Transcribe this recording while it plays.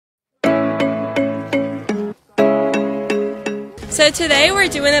So today we're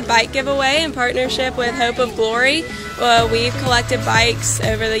doing a bike giveaway in partnership with Hope of Glory. We've collected bikes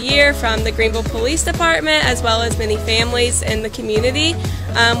over the year from the Greenville Police Department as well as many families in the community.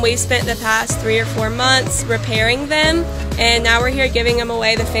 We've spent the past 3 or 4 months repairing them, and now we're here giving them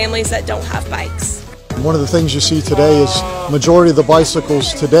away to families that don't have bikes. One of the things you see today is majority of the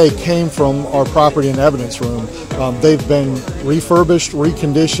bicycles today came from our property and evidence room. They've been refurbished,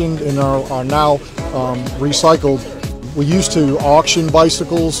 reconditioned, and are now recycled. We used to auction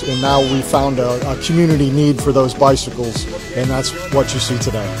bicycles, and now we found a community need for those bicycles, and that's what you see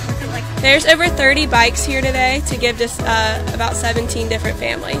today. There's over 30 bikes here today to give to about 17 different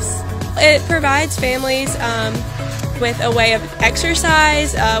families. It provides families with a way of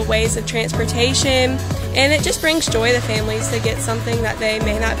exercise, ways of transportation, and it just brings joy to families to get something that they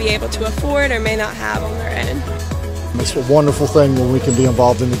may not be able to afford or may not have on their own. It's a wonderful thing when we can be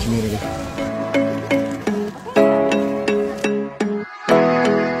involved in the community.